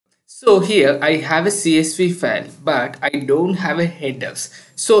So here I have a CSV file, but I don't have a headers.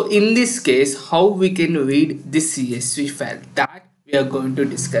 So in this case, how we can read this CSV file, that we are going to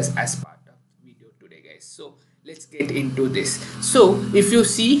discuss as part of video today, guys. So let's get into this. So if you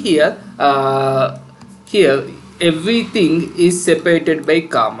see here, here everything is separated by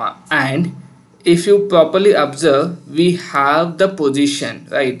comma, and if you properly observe, we have the position,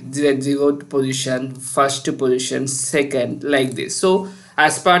 right? The zeroth position, first position, second, like this. So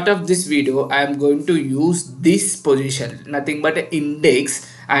as part of this video, I am going to use this position, nothing but an index,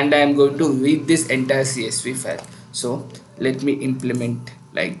 and I am going to read this entire CSV file. So let me implement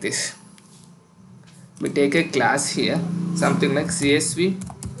like this. We take a class here, something like CSV,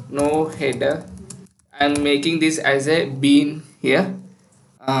 no header. I am making this as a bean here.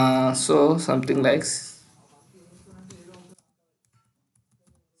 So something like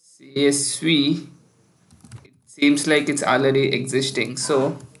CSV, it seems like it's already existing,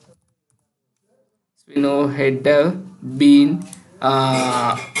 so we know header bean,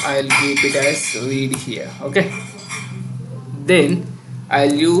 I'll keep it as read here. Okay, then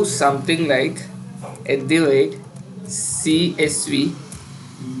I'll use something like at the rate csv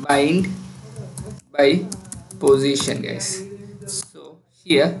bind by position, guys. So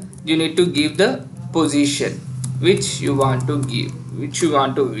here you need to give the position which you want to give, which you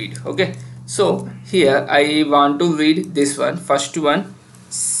want to read. Okay, so here I want to read this one, first one,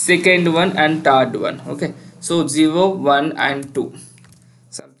 second one, and third one. Okay, so 0, 1 and 2,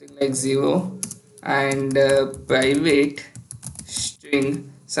 something like 0, and private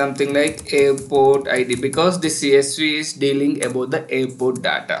string, something like airport ID, because the CSV is dealing about the airport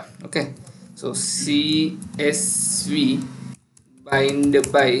data. Okay, so CSV bind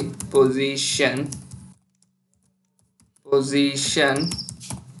by position is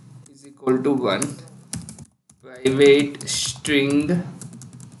equal to 1, private string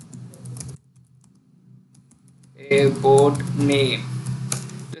airport name,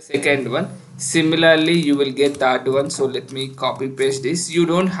 the second one. Similarly you will get that one. So let me copy paste this. You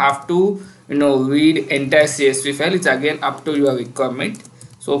don't have to read entire CSV file, it's again up to your requirement.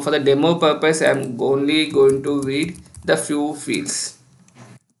 So for the demo purpose, I'm only going to read the few fields,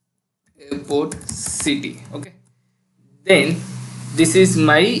 airport city. Okay, then this is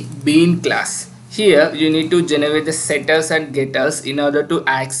my bean class. Here you need to generate the setters and getters in order to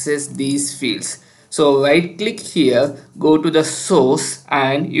access these fields. So right click here, go to the source,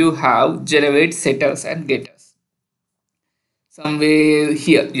 and you have generate setters and getters somewhere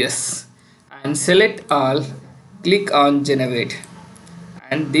here. Yes, and select all, click on generate,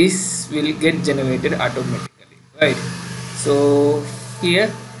 and this will get generated automatically, right? So here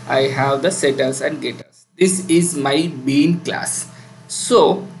I have the setters and getters. This is my bean class.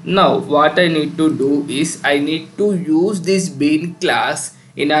 So now what I need to do is I need to use this bean class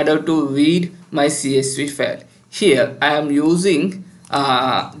in order to read my CSV file. Here I am using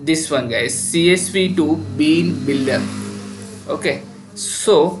this one, guys, csvToBeanBuilder. Okay,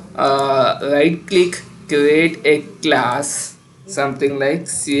 so right click, create a class, something like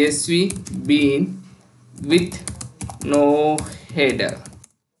csv bean with no header.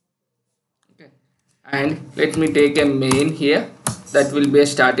 Okay, and let me take a main here, that will be a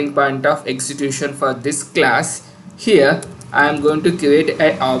starting point of execution for this class. Here I am going to create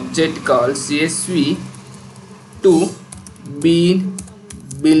an object called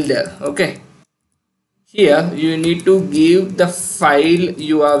csvToBeanBuilder. Okay, here you need to give the file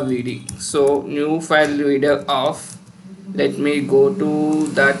you are reading. So new file reader of, let me go to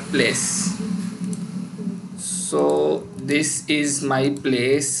that place. So this is my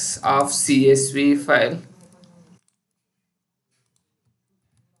place of CSV file.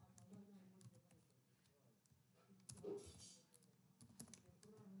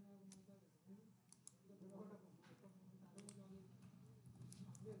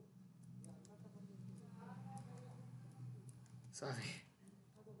 Sorry,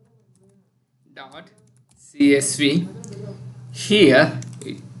 dot CSV. Here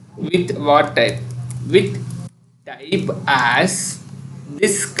with what type? With type as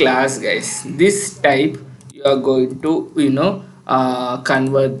this class, guys. This type you are going to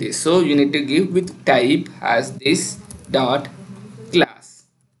convert this. So you need to give with type as this dot class.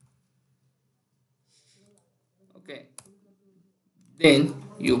 Okay, then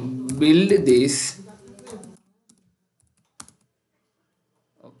you build this.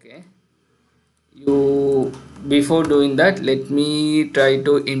 Okay, you, before doing that, let me try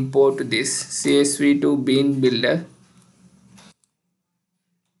to import this csvToBeanBuilder.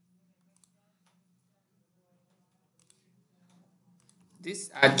 This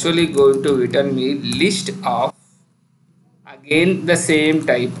actually going to return me list of again the same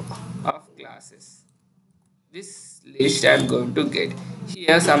type. classes. This list I'm going to get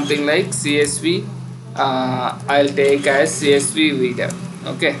here something like CSV. I'll take as csv reader.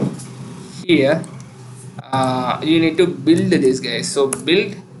 Okay, here you need to build this, guys. So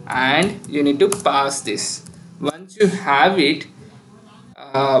build, and you need to pass this. Once you have it,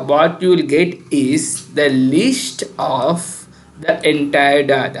 what you will get is the list of the entire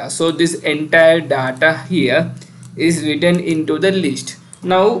data. So this entire data here is written into the list.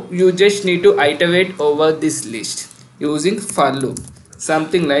 Now you just need to iterate over this list using for loop,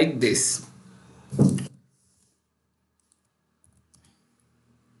 something like this.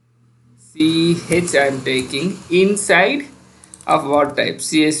 ch I'm taking inside of what type?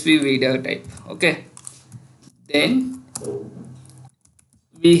 CSV reader type. Okay, then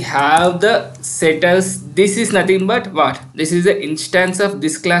we have the setters. This is nothing but what? This is the instance of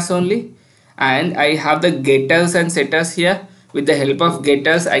this class only, and I have the getters and setters here. With the help of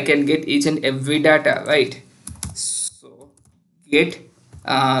getters I can get each and every data, right? So get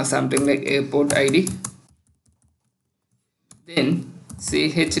something like airport ID, then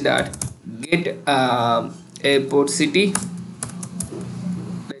ch dot get airport city.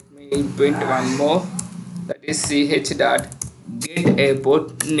 Let me print one more, that is ch dot get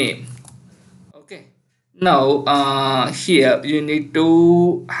airport name. Okay, now here you need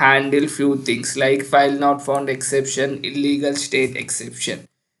to handle few things like file not found exception, illegal state exception.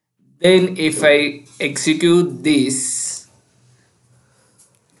 Then if I execute this,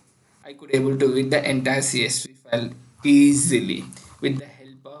 I could able to read the entire CSV file easily with the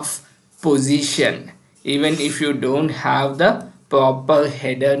help of position. Even if you don't have the proper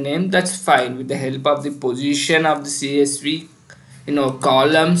header name, that's fine. With the help of the position of the CSV,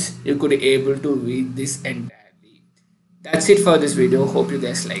 columns, you could able to read this entirely. That's it for this video. Hope you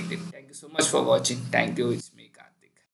guys liked it. Thank you so much for watching. Thank you.